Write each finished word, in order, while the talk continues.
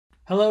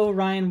Hello,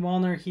 Ryan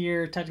Wallner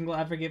here, technical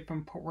advocate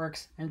from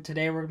Portworx, and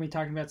today we're going to be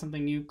talking about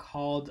something new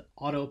called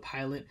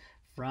Autopilot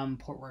from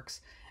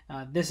Portworx.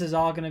 This is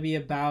all going to be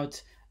about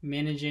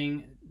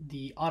managing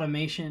the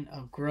automation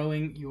of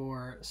growing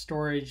your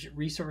storage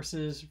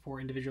resources for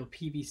individual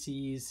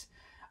PVCs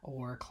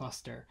or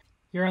cluster.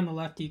 Here on the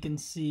left, you can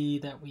see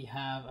that we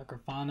have a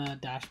Grafana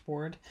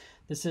dashboard.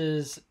 This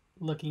is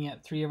looking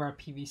at 3 of our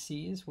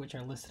PVCs, which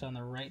are listed on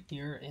the right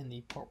here in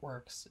the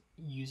Portworx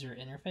user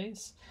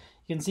interface.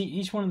 You can see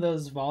each one of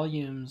those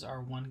volumes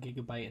are 1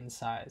 GB in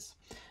size.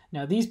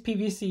 Now these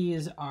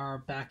PVCs are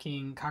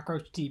backing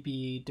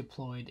CockroachDB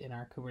deployed in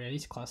our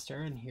Kubernetes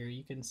cluster, and here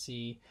you can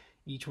see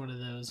each one of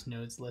those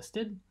nodes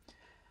listed.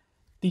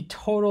 The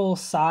total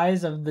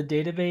size of the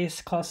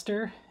database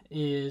cluster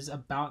is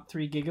about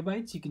 3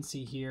 GB. You can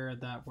see here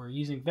that we're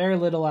using very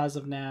little as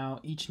of now.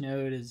 Each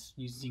node is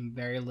using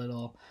very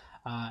little,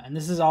 and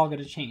this is all going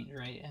to change,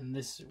 right? And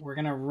we're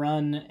going to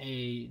run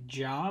a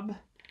job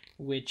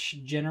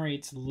which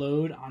generates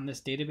load on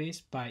this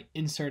database by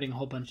inserting a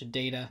whole bunch of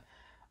data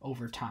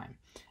over time.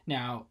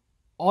 Now,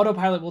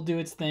 Autopilot will do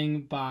its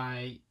thing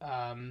by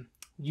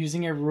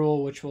using a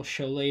rule which we'll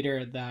show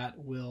later that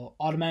will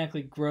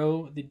automatically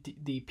grow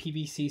the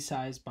PVC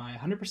size by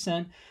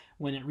 100%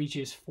 when it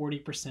reaches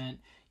 40%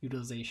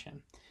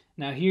 utilization.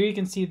 Now here you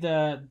can see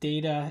the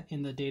data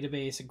in the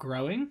database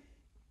growing.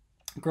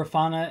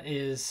 Grafana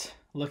is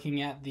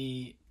looking at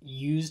the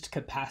used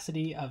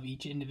capacity of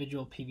each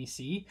individual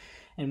PVC,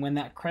 and when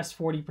that crests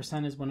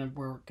 40% is when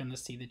we're going to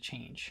see the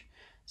change.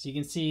 So you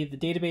can see the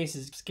database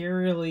is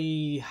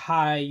scarily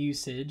high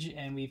usage,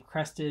 and we've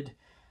crested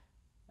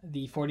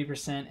the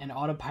 40%, and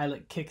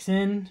Autopilot kicks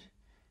in,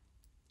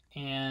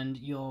 and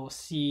you'll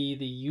see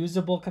the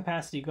usable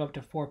capacity go up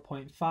to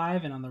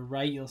 4.5, and on the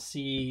right you'll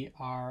see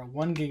our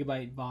 1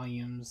 GB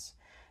volumes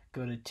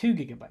go to 2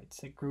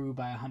 GB. It grew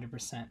by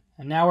 100%.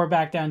 And now we're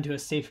back down to a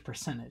safe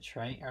percentage,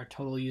 right? Our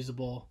total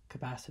usable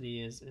capacity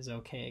is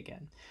okay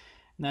again.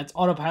 And that's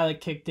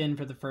Autopilot kicked in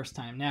for the first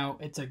time. Now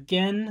it's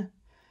again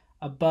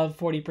above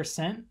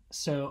 40%,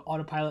 so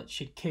Autopilot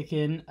should kick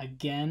in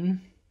again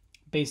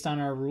based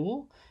on our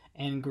rule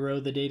and grow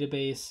the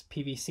database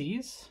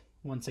PVCs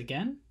once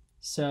again.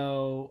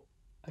 So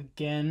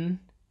again,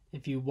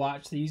 if you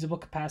watch the usable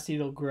capacity,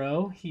 it'll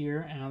grow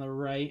here, and on the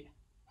right,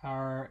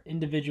 our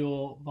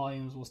individual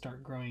volumes will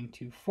start growing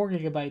to 4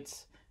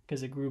 GB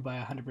because it grew by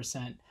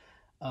 100%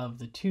 of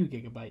the 2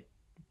 GB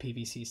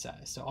PVC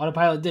size. So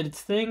Autopilot did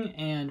its thing,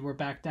 and we're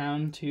back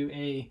down to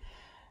a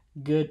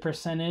good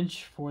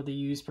percentage for the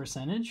use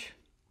percentage.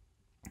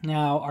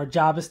 Now our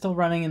job is still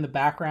running in the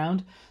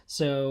background,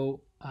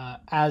 so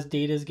as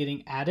data is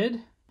getting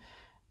added,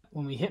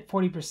 when we hit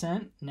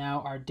 40%,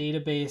 now our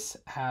database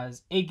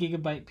has 8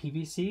 GB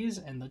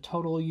PVCs, and the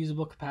total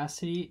usable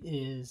capacity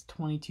is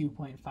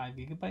 22.5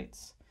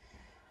 GB.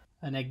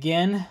 And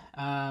again,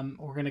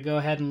 we're going to go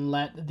ahead and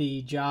let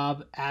the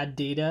job add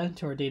data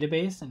to our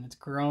database, and it's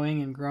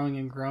growing and growing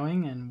and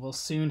growing, and we'll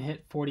soon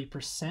hit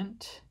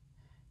 40%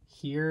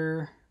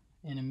 here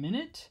in a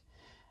minute.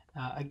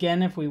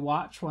 Again, if we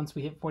watch, once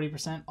we hit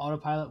 40%,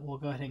 Autopilot will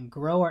go ahead and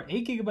grow our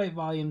 8 GB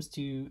volumes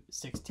to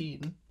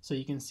 16. So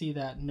you can see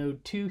that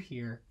node 2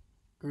 here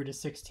grew to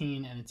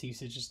 16, and its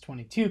usage is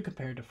 22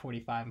 compared to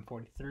 45 and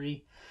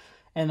 43.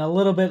 And a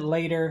little bit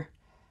later,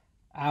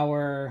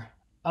 our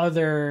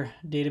other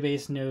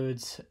database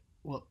nodes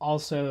will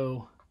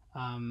also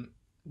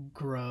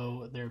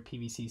grow their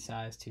PVC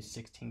size to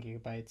 16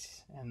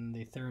 GB, and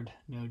the third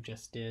node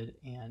just did,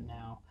 and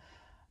now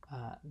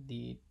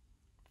the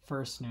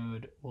first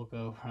node will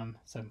go from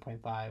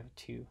 7.5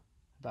 to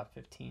about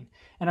 15.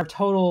 And our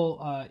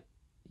total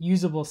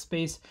usable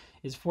space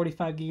is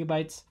 45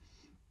 GB.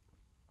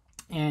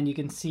 And you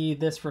can see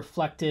this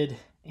reflected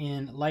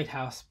in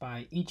Lighthouse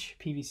by each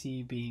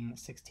PVC being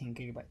 16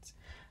 GB.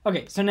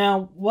 Okay, so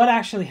now what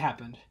actually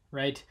happened,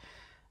 right?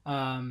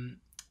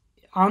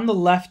 On the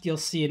left, you'll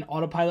see an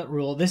Autopilot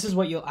rule. This is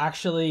what you'll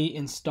actually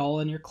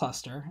install in your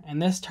cluster.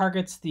 And this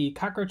targets the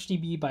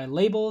CockroachDB by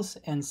labels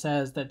and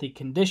says that the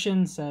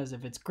condition says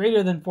if it's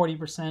greater than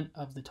 40%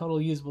 of the total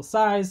usable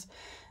size,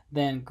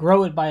 then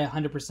grow it by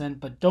 100%,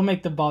 but don't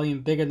make the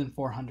volume bigger than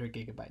 400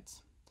 GB.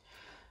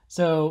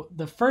 So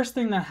the first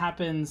thing that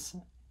happens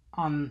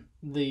on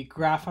the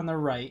graph on the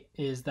right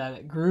is that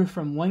it grew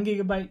from 1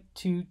 GB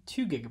to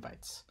 2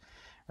 GB,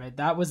 right?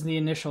 That was the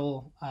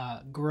initial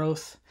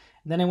growth.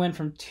 Then it went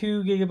from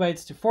 2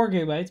 GB to 4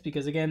 GB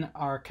because, again,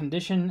 our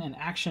condition and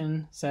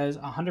action says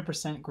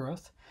 100%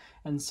 growth.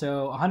 And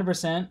so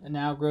 100%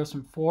 now grows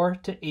from 4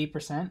 to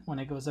 8% when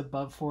it goes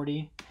above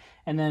 40.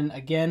 And then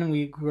again,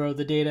 we grow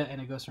the data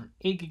and it goes from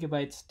 8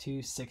 GB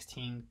to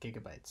 16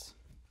 GB.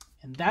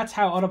 And that's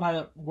how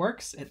Autopilot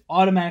works. It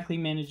automatically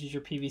manages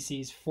your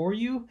PVCs for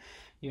you.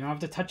 You don't have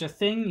to touch a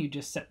thing. You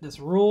just set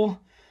this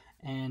rule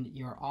and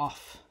you're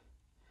off.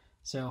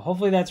 So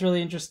hopefully that's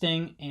really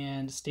interesting,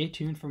 and stay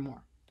tuned for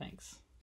more. Thanks.